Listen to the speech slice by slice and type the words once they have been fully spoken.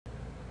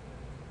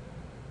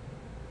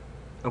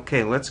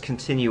Okay, let's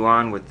continue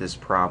on with this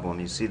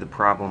problem. You see the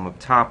problem up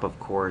top, of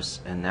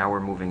course, and now we're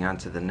moving on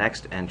to the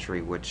next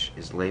entry, which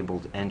is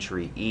labeled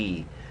entry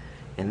E.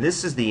 And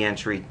this is the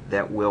entry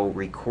that will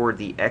record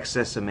the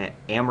excess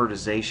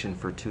amortization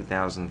for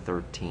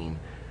 2013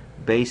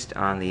 based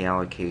on the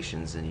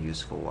allocations and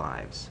useful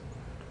lives.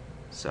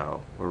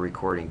 So we're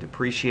recording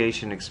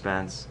depreciation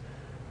expense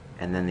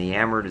and then the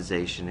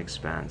amortization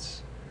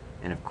expense.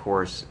 And of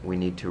course, we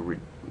need to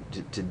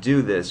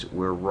do this,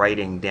 we're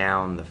writing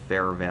down the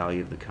fair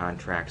value of the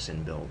contracts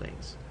and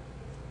buildings.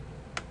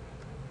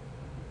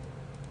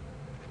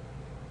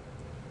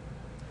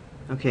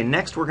 Okay,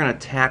 next we're going to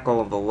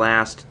tackle the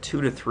last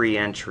 2 to 3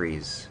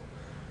 entries.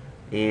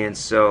 And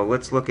so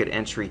let's look at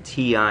entry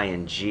TI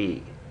and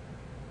G.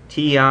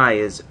 TI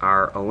is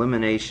our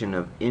elimination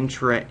of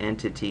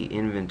intra-entity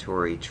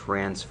inventory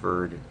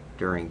transferred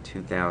during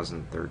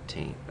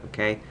 2013.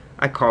 Okay,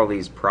 I call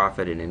these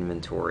profit and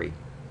inventory.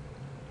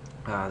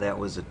 That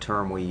was a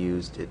term we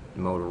used at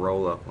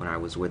Motorola when I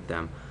was with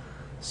them.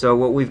 So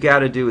what we've got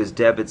to do is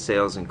debit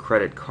sales and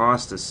credit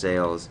cost of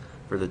sales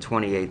for the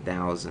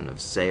 $28,000 of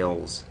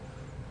sales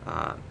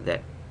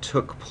that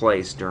took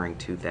place during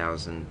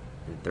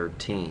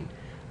 2013.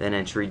 Then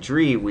entry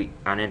G, we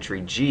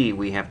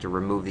have to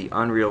remove the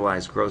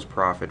unrealized gross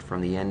profit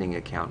from the ending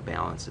account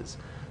balances.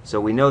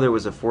 So we know there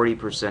was a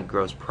 40%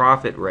 gross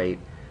profit rate.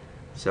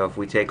 So if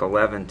we take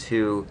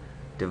 11.2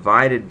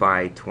 divided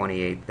by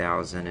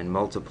 28,000 and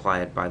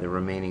multiply it by the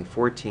remaining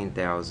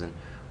 14,000,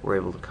 we're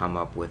able to come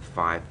up with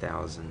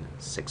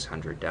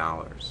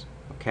 $5,600.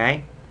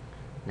 Okay?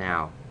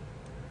 Now,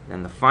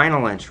 then the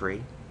final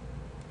entry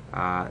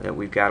that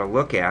we've got to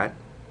look at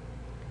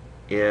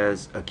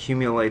is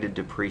accumulated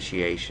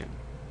depreciation.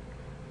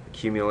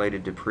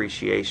 Accumulated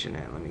depreciation,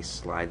 and let me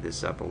slide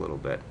this up a little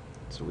bit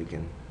so we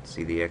can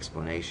see the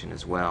explanation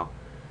as well.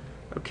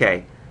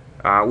 Okay,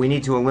 we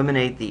need to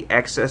eliminate the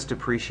excess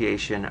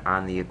depreciation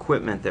on the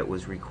equipment that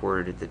was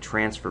recorded at the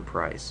transfer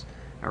price.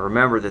 Now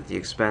remember that the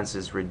expense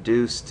is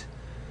reduced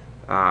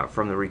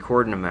from the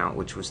recording amount,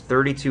 which was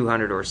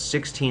 $3,200 or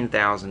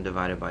 $16,000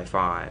 divided by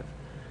 5.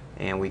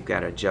 And we've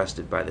got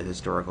adjusted by the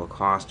historical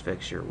cost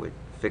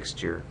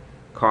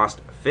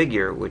cost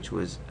figure, which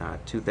was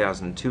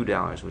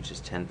 $2,002, which is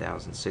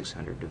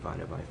 $10,600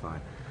 divided by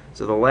 5.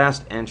 So the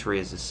last entry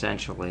is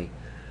essentially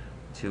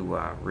to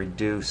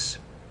reduce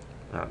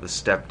the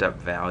stepped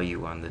up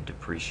value on the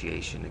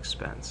depreciation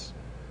expense.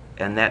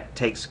 And that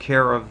takes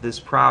care of this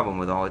problem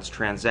with all its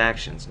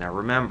transactions. Now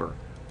remember,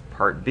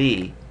 Part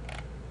B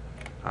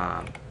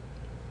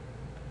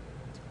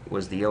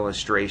was the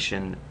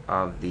illustration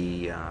of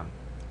the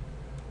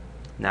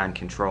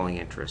non-controlling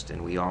interest,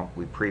 and we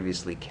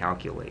previously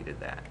calculated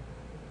that.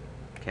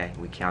 Okay,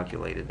 we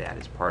calculated that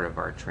as part of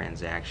our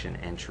transaction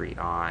entry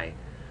I,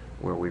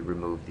 where we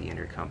removed the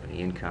intercompany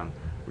income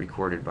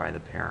recorded by the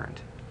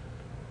parent.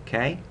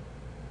 Okay,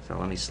 so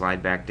let me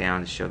slide back down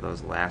to show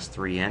those last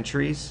 3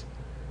 entries,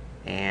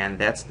 and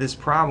that's this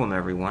problem,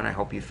 everyone. I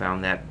hope you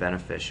found that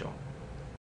beneficial.